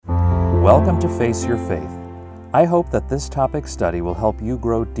Welcome to Face Your Faith. I hope that this topic study will help you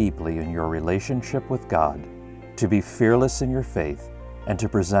grow deeply in your relationship with God, to be fearless in your faith, and to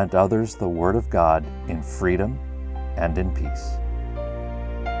present others the Word of God in freedom and in peace.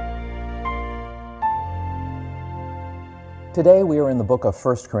 Today we are in the book of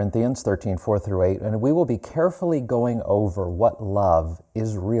 1 Corinthians 13:4-8, and we will be carefully going over what love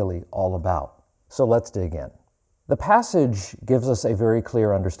is really all about. So let's dig in. The passage gives us a very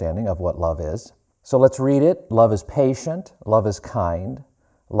clear understanding of what love is. So let's read it. Love is patient. Love is kind.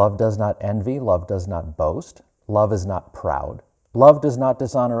 Love does not envy. Love does not boast. Love is not proud. Love does not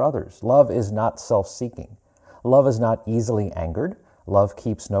dishonor others. Love is not self-seeking. Love is not easily angered. Love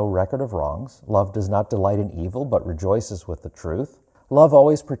keeps no record of wrongs. Love does not delight in evil, but rejoices with the truth. Love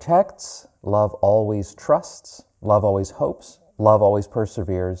always protects. Love always trusts. Love always hopes. Love always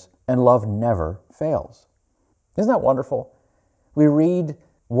perseveres. And love never fails. Isn't that wonderful? We read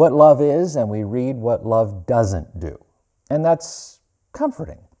what love is and we read what love doesn't do. And that's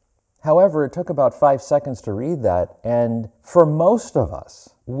comforting. However, it took about 5 seconds to read that, and for most of us,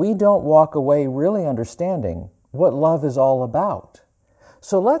 we don't walk away really understanding what love is all about.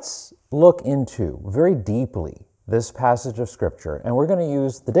 So let's look into very deeply this passage of Scripture, and we're going to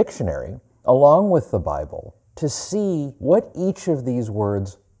use the dictionary along with the Bible to see what each of these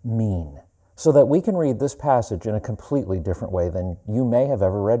words mean, so that we can read this passage in a completely different way than you may have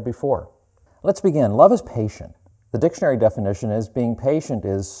ever read before. Let's begin. Love is patient. The dictionary definition is being patient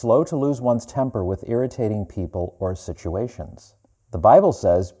is slow to lose one's temper with irritating people or situations. The Bible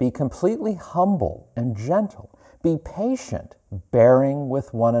says, be completely humble and gentle. Be patient, bearing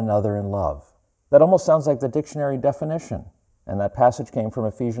with one another in love. That almost sounds like the dictionary definition, and that passage came from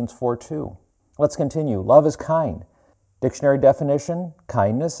Ephesians 4:2. Let's continue. Love is kind. Dictionary definition,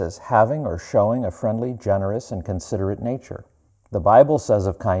 kindness is having or showing a friendly, generous, and considerate nature. The Bible says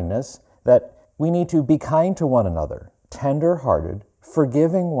of kindness that we need to be kind to one another, tender-hearted,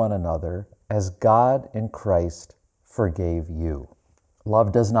 forgiving one another as God in Christ forgave you.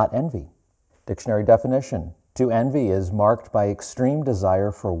 Love does not envy. Dictionary definition, to envy is marked by extreme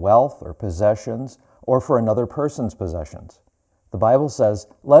desire for wealth or possessions or for another person's possessions. The Bible says,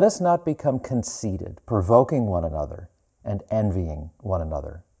 let us not become conceited, provoking one another, and envying one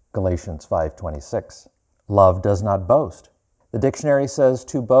another. Galatians 5:26. Love does not boast. The dictionary says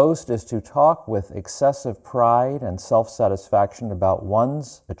to boast is to talk with excessive pride and self-satisfaction about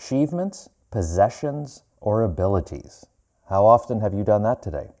one's achievements, possessions, or abilities. How often have you done that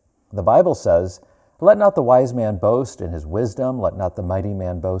today? The Bible says, let not the wise man boast in his wisdom, let not the mighty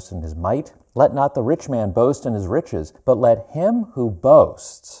man boast in his might, let not the rich man boast in his riches, but let him who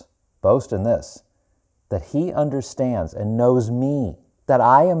boasts boast in this, that he understands and knows me, that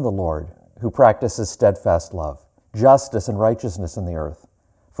I am the Lord who practices steadfast love, justice and righteousness in the earth.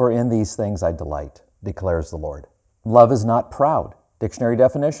 For in these things I delight, declares the Lord. Love is not proud. Dictionary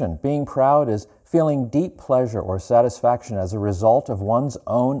definition, being proud is feeling deep pleasure or satisfaction as a result of one's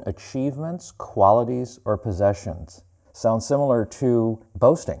own achievements, qualities, or possessions. Sounds similar to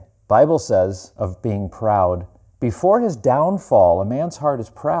boasting. Bible says of being proud, before his downfall, a man's heart is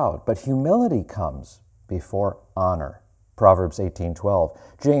proud, but humility comes before honor. Proverbs 18:12.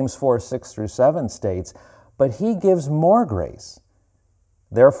 James 4:6-7 states, but he gives more grace.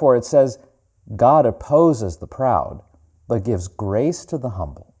 Therefore it says, God opposes the proud, but gives grace to the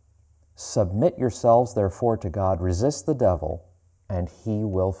humble. Submit yourselves therefore to God, resist the devil, and he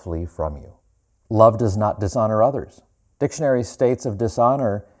will flee from you. Love does not dishonor others. Dictionary states of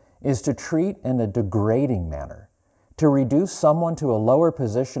dishonor is to treat in a degrading manner, to reduce someone to a lower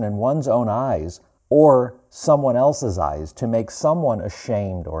position in one's own eyes or someone else's eyes, to make someone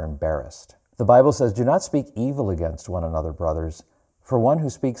ashamed or embarrassed. The Bible says, do not speak evil against one another, brothers. For one who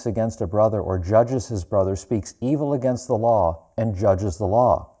speaks against a brother or judges his brother speaks evil against the law and judges the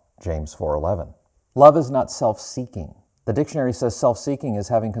law. James 4:11. Love is not self-seeking. The dictionary says self-seeking is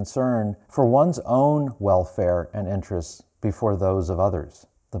having concern for one's own welfare and interests before those of others.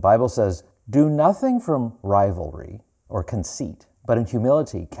 The Bible says, do nothing from rivalry or conceit, but in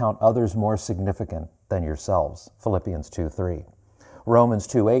humility count others more significant than yourselves. Philippians 2:3. Romans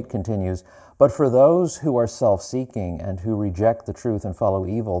 2:8 continues, but for those who are self-seeking and who reject the truth and follow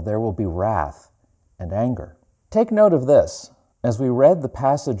evil, there will be wrath and anger. Take note of this. As we read the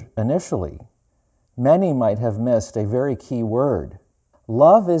passage initially, many might have missed a very key word.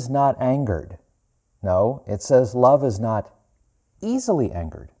 Love is not angered. No, it says love is not easily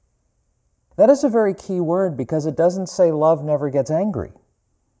angered. That is a very key word because it doesn't say love never gets angry.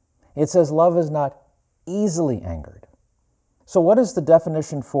 It says love is not easily angered. So what is the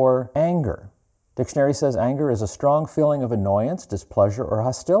definition for anger? Dictionary says anger is a strong feeling of annoyance, displeasure, or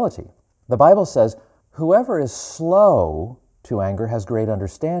hostility. The Bible says, whoever is slow to anger has great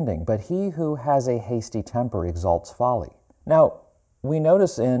understanding, but he who has a hasty temper exalts folly. Now, we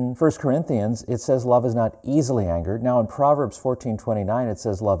notice in 1 Corinthians, it says love is not easily angered. Now in Proverbs 14:29, it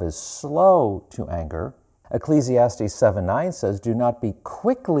says love is slow to anger. Ecclesiastes 7:9 says, do not be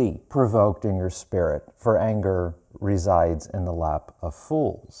quickly provoked in your spirit, for anger resides in the lap of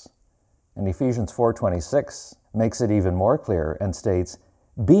fools. And Ephesians 4:26 makes it even more clear and states,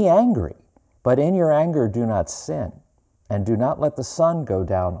 be angry, but in your anger do not sin, and do not let the sun go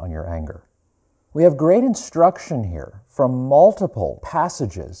down on your anger. We have great instruction here from multiple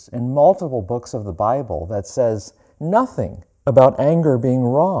passages in multiple books of the Bible that says nothing about anger being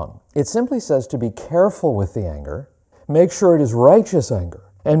wrong. It simply says to be careful with the anger, make sure it is righteous anger,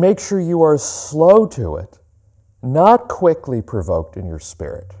 and make sure you are slow to it, not quickly provoked in your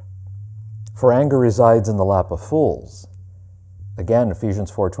spirit. For anger resides in the lap of fools. Again,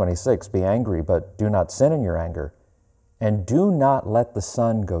 Ephesians 4:26, be angry, but do not sin in your anger, and do not let the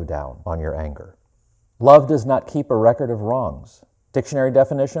sun go down on your anger. Love does not keep a record of wrongs. Dictionary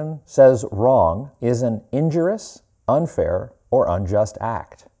definition says wrong is an injurious, unfair, or unjust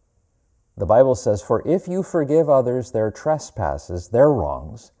act. The Bible says, for if you forgive others their trespasses, their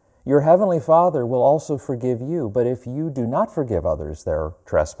wrongs, your heavenly Father will also forgive you. But if you do not forgive others their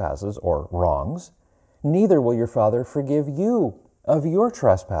trespasses or wrongs, neither will your Father forgive you of your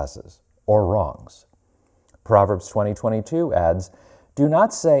trespasses or wrongs. Proverbs 20:22 adds, do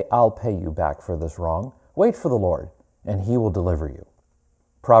not say, I'll pay you back for this wrong. Wait for the Lord, and he will deliver you.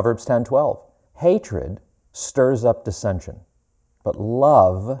 Proverbs 10:12, hatred stirs up dissension, but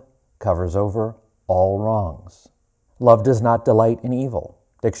love covers over all wrongs. Love does not delight in evil.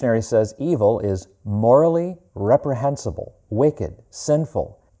 Dictionary says evil is morally reprehensible, wicked,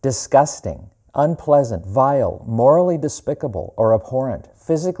 sinful, disgusting, unpleasant, vile, morally despicable or abhorrent,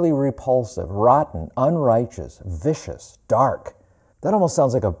 physically repulsive, rotten, unrighteous, vicious, dark. That almost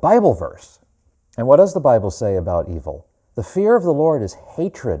sounds like a Bible verse. And what does the Bible say about evil? The fear of the Lord is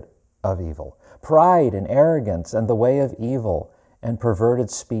hatred of evil. Pride and arrogance and the way of evil and perverted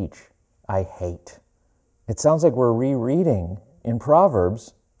speech I hate. It sounds like we're rereading in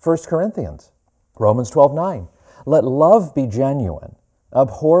Proverbs 1 Corinthians. Romans 12:9. Let love be genuine.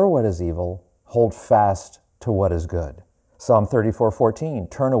 Abhor what is evil. Hold fast to what is good. Psalm 34:14.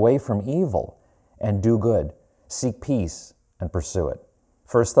 Turn away from evil and do good. Seek peace and pursue it.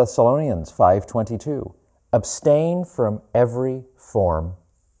 1 Thessalonians 5:22. Abstain from every form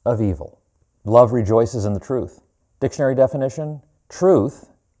of evil. Love rejoices in the truth. Dictionary definition,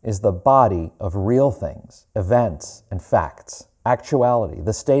 truth is the body of real things, events, and facts. Actuality,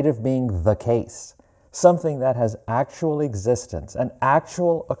 the state of being the case, something that has actual existence, an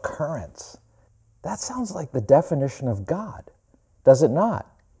actual occurrence. That sounds like the definition of God, does it not?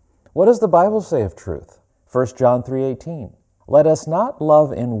 What does the Bible say of truth? 1 John 3:18. Let us not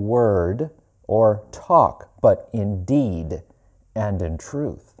love in word or talk, but in deed and in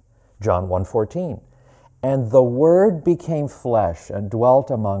truth. John 1:14. And the Word became flesh and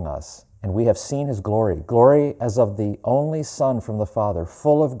dwelt among us, and we have seen his glory, glory as of the only Son from the Father,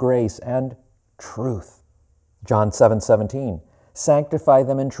 full of grace and truth. John 7:17. Sanctify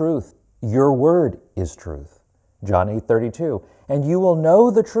them in truth. Your word is truth. John 8:32. And you will know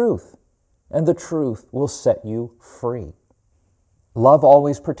the truth, and the truth will set you free. Love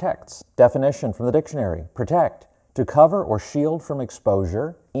always protects. Definition from the dictionary, protect, to cover or shield from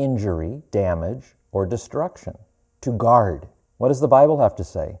exposure, injury, damage, or destruction. To guard. What does the Bible have to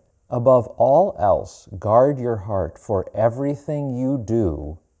say? Above all else, guard your heart, for everything you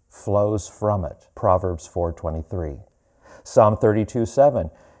do flows from it. Proverbs 4:23. Psalm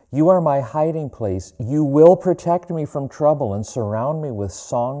 32:7. You are my hiding place. You will protect me from trouble and surround me with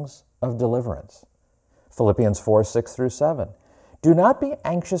songs of deliverance. Philippians 4:6-7. Do not be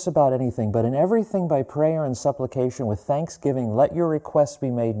anxious about anything, but in everything by prayer and supplication with thanksgiving, let your requests be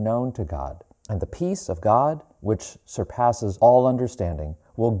made known to God. And the peace of God, which surpasses all understanding,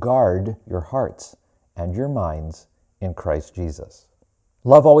 will guard your hearts and your minds in Christ Jesus.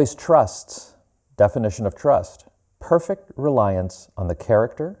 Love always trusts. Definition of trust. Perfect reliance on the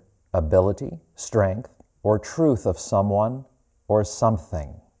character, ability, strength, or truth of someone or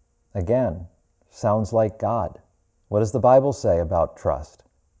something. Again, sounds like God. What does the Bible say about trust?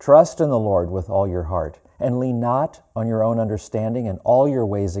 Trust in the Lord with all your heart, and lean not on your own understanding. In all your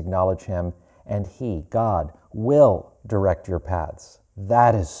ways acknowledge him, and he, God, will direct your paths.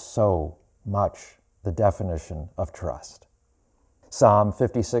 That is so much the definition of trust. Psalm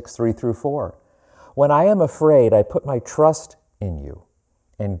 56:3-4. When I am afraid, I put my trust in you.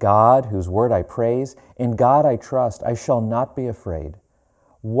 In God, whose word I praise, in God I trust, I shall not be afraid.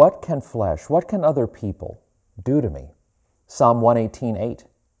 What can flesh, what can other people do to me? Psalm 118:8.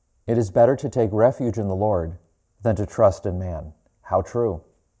 It is better to take refuge in the Lord than to trust in man. How true.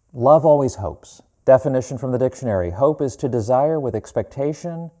 Love always hopes. Definition from the dictionary: hope is to desire with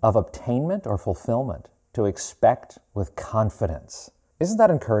expectation of obtainment or fulfillment, to expect with confidence. Isn't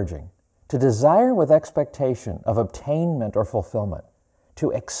that encouraging? To desire with expectation of obtainment or fulfillment, to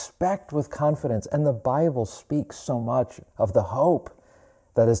expect with confidence. And the Bible speaks so much of the hope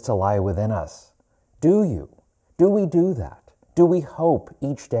that is to lie within us. Do you? Do we do that? Do we hope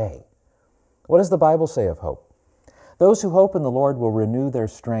each day? What does the Bible say of hope? Those who hope in the Lord will renew their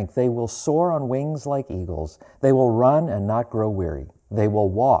strength. They will soar on wings like eagles. They will run and not grow weary. They will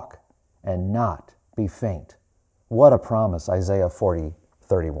walk and not be faint. What a promise, Isaiah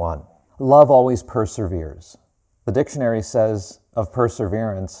 40:31. Love always perseveres. The dictionary says of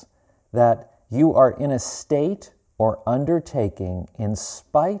perseverance that you are in a state or undertaking in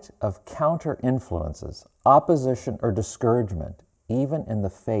spite of counter influences, opposition, or discouragement, even in the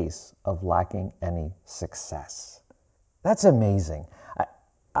face of lacking any success. That's amazing.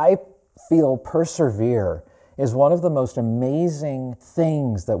 I feel persevere is one of the most amazing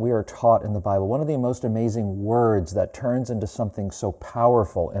things that we are taught in the Bible, one of the most amazing words that turns into something so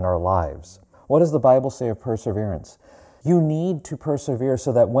powerful in our lives. What does the Bible say of perseverance? You need to persevere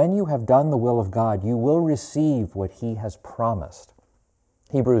so that when you have done the will of God, you will receive what He has promised.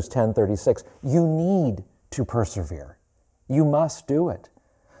 Hebrews 10:36. You need to persevere. You must do it,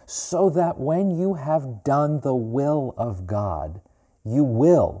 so that when you have done the will of God, you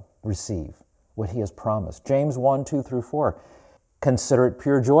will receive what He has promised. James 1:2-4. Consider it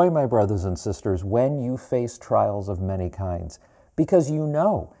pure joy, my brothers and sisters, when you face trials of many kinds, because you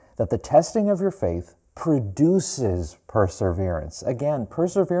know that the testing of your faith produces perseverance. Again,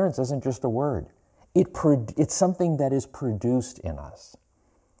 perseverance isn't just a word. It's something that is produced in us.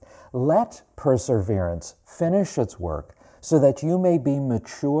 Let perseverance finish its work so that you may be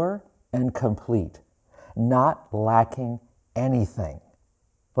mature and complete, not lacking anything.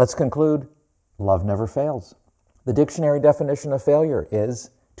 Let's conclude. Love never fails. The dictionary definition of failure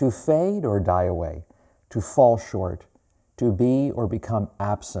is to fade or die away, to fall short, to be or become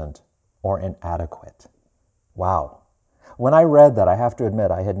absent or inadequate. Wow. When I read that, I have to admit,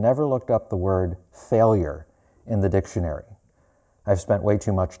 I had never looked up the word failure in the dictionary. I've spent way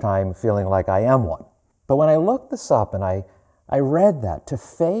too much time feeling like I am one. But when I looked this up and I read that, to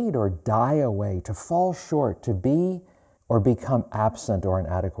fade or die away, to fall short, to be or become absent or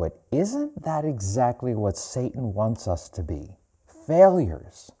inadequate, isn't that exactly what Satan wants us to be?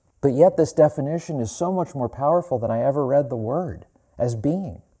 Failures. But yet this definition is so much more powerful than I ever read the word as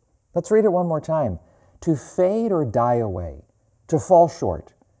being. Let's read it one more time. To fade or die away, to fall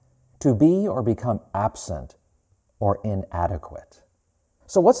short, to be or become absent or inadequate.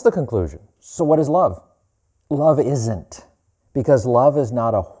 So what's the conclusion? So what is love? Love isn't, because love is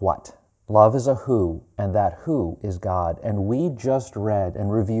not a what. Love is a who, and that who is God. And we just read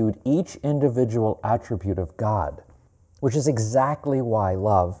and reviewed each individual attribute of God, which is exactly why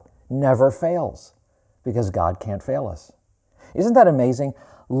love never fails, because God can't fail us. Isn't that amazing?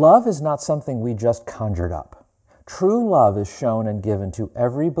 Love is not something we just conjured up. True love is shown and given to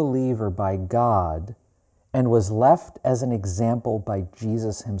every believer by God and was left as an example by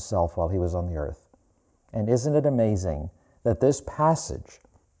Jesus Himself while He was on the earth. And isn't it amazing that this passage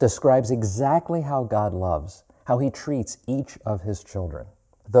describes exactly how God loves, how He treats each of His children,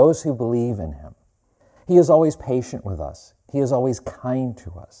 those who believe in Him. He is always patient with us. He is always kind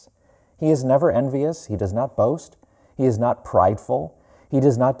to us. He is never envious. He does not boast. He is not prideful. He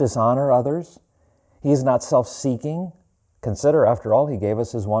does not dishonor others. He is not self-seeking. Consider, after all, He gave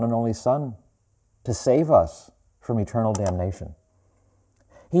us His one and only Son to save us from eternal damnation.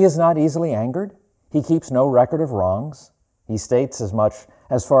 He is not easily angered. He keeps no record of wrongs. He states as much,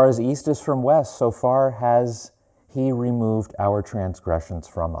 as far as east is from west, so far has He removed our transgressions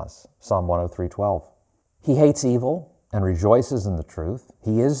from us. Psalm 103:12. He hates evil and rejoices in the truth.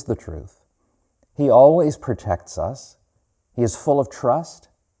 He is the truth. He always protects us. He is full of trust.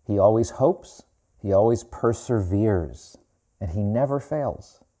 He always hopes. He always perseveres. And He never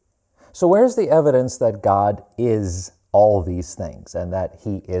fails. So where's the evidence that God is all these things and that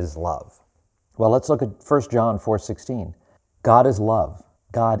He is love? Well, let's look at 1 John 4:16. God is love.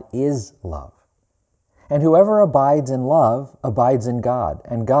 God is love. And whoever abides in love abides in God,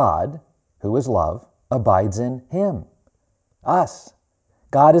 and God, who is love, abides in him, us.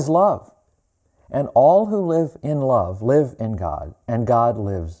 God is love. And all who live in love live in God, and God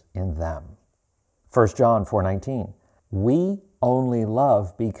lives in them. 1 John 4:19. We only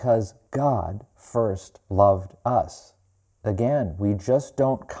love because God first loved us. Again, we just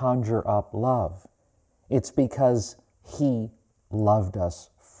don't conjure up love. It's because He loved us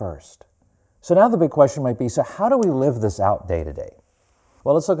first. So now the big question might be, so how do we live this out day to day?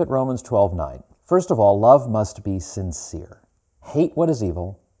 Well, let's look at Romans 12:9. First of all, love must be sincere. Hate what is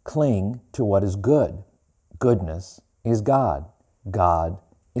evil, cling to what is good. Goodness is God. God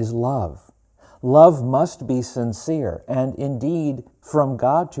is love. Love must be sincere, and indeed, from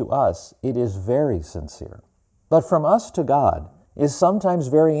God to us, it is very sincere. But from us to God is sometimes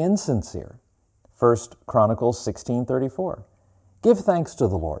very insincere. 1 Chronicles 16:34. Give thanks to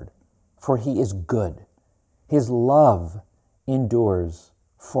the Lord, for He is good. His love endures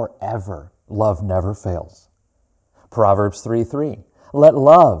forever. Love never fails. Proverbs 3:3. Let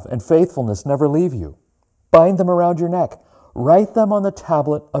love and faithfulness never leave you. Bind them around your neck. Write them on the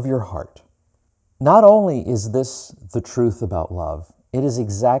tablet of your heart. Not only is this the truth about love, it is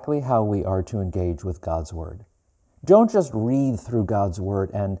exactly how we are to engage with God's Word. Don't just read through God's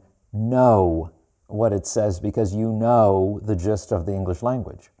Word and know what it says because you know the gist of the English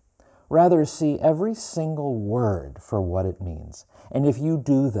language. Rather, see every single word for what it means. And if you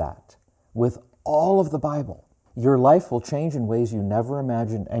do that with all of the Bible, your life will change in ways you never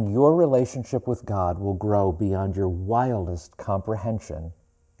imagined, and your relationship with God will grow beyond your wildest comprehension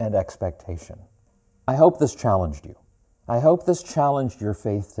and expectation. I hope this challenged you. I hope this challenged your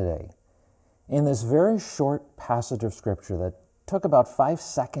faith today. In this very short passage of Scripture that took about 5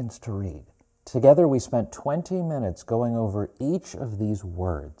 seconds to read, together we spent 20 minutes going over each of these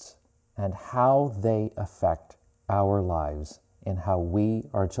words and how they affect our lives in how we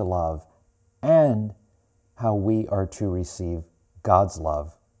are to love and how we are to receive God's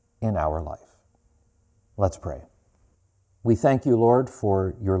love in our life. Let's pray. We thank you, Lord,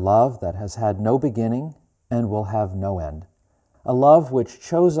 for your love that has had no beginning and will have no end. A love which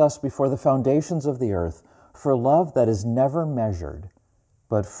chose us before the foundations of the earth, for love that is never measured,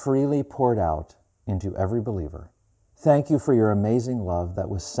 but freely poured out into every believer. Thank you for your amazing love that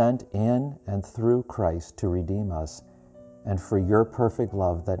was sent in and through Christ to redeem us, and for your perfect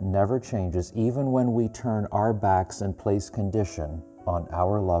love that never changes even when we turn our backs and place condition on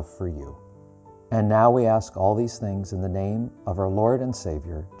our love for you. And now we ask all these things in the name of our Lord and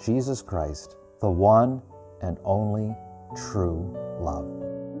Savior, Jesus Christ, the one and only true love.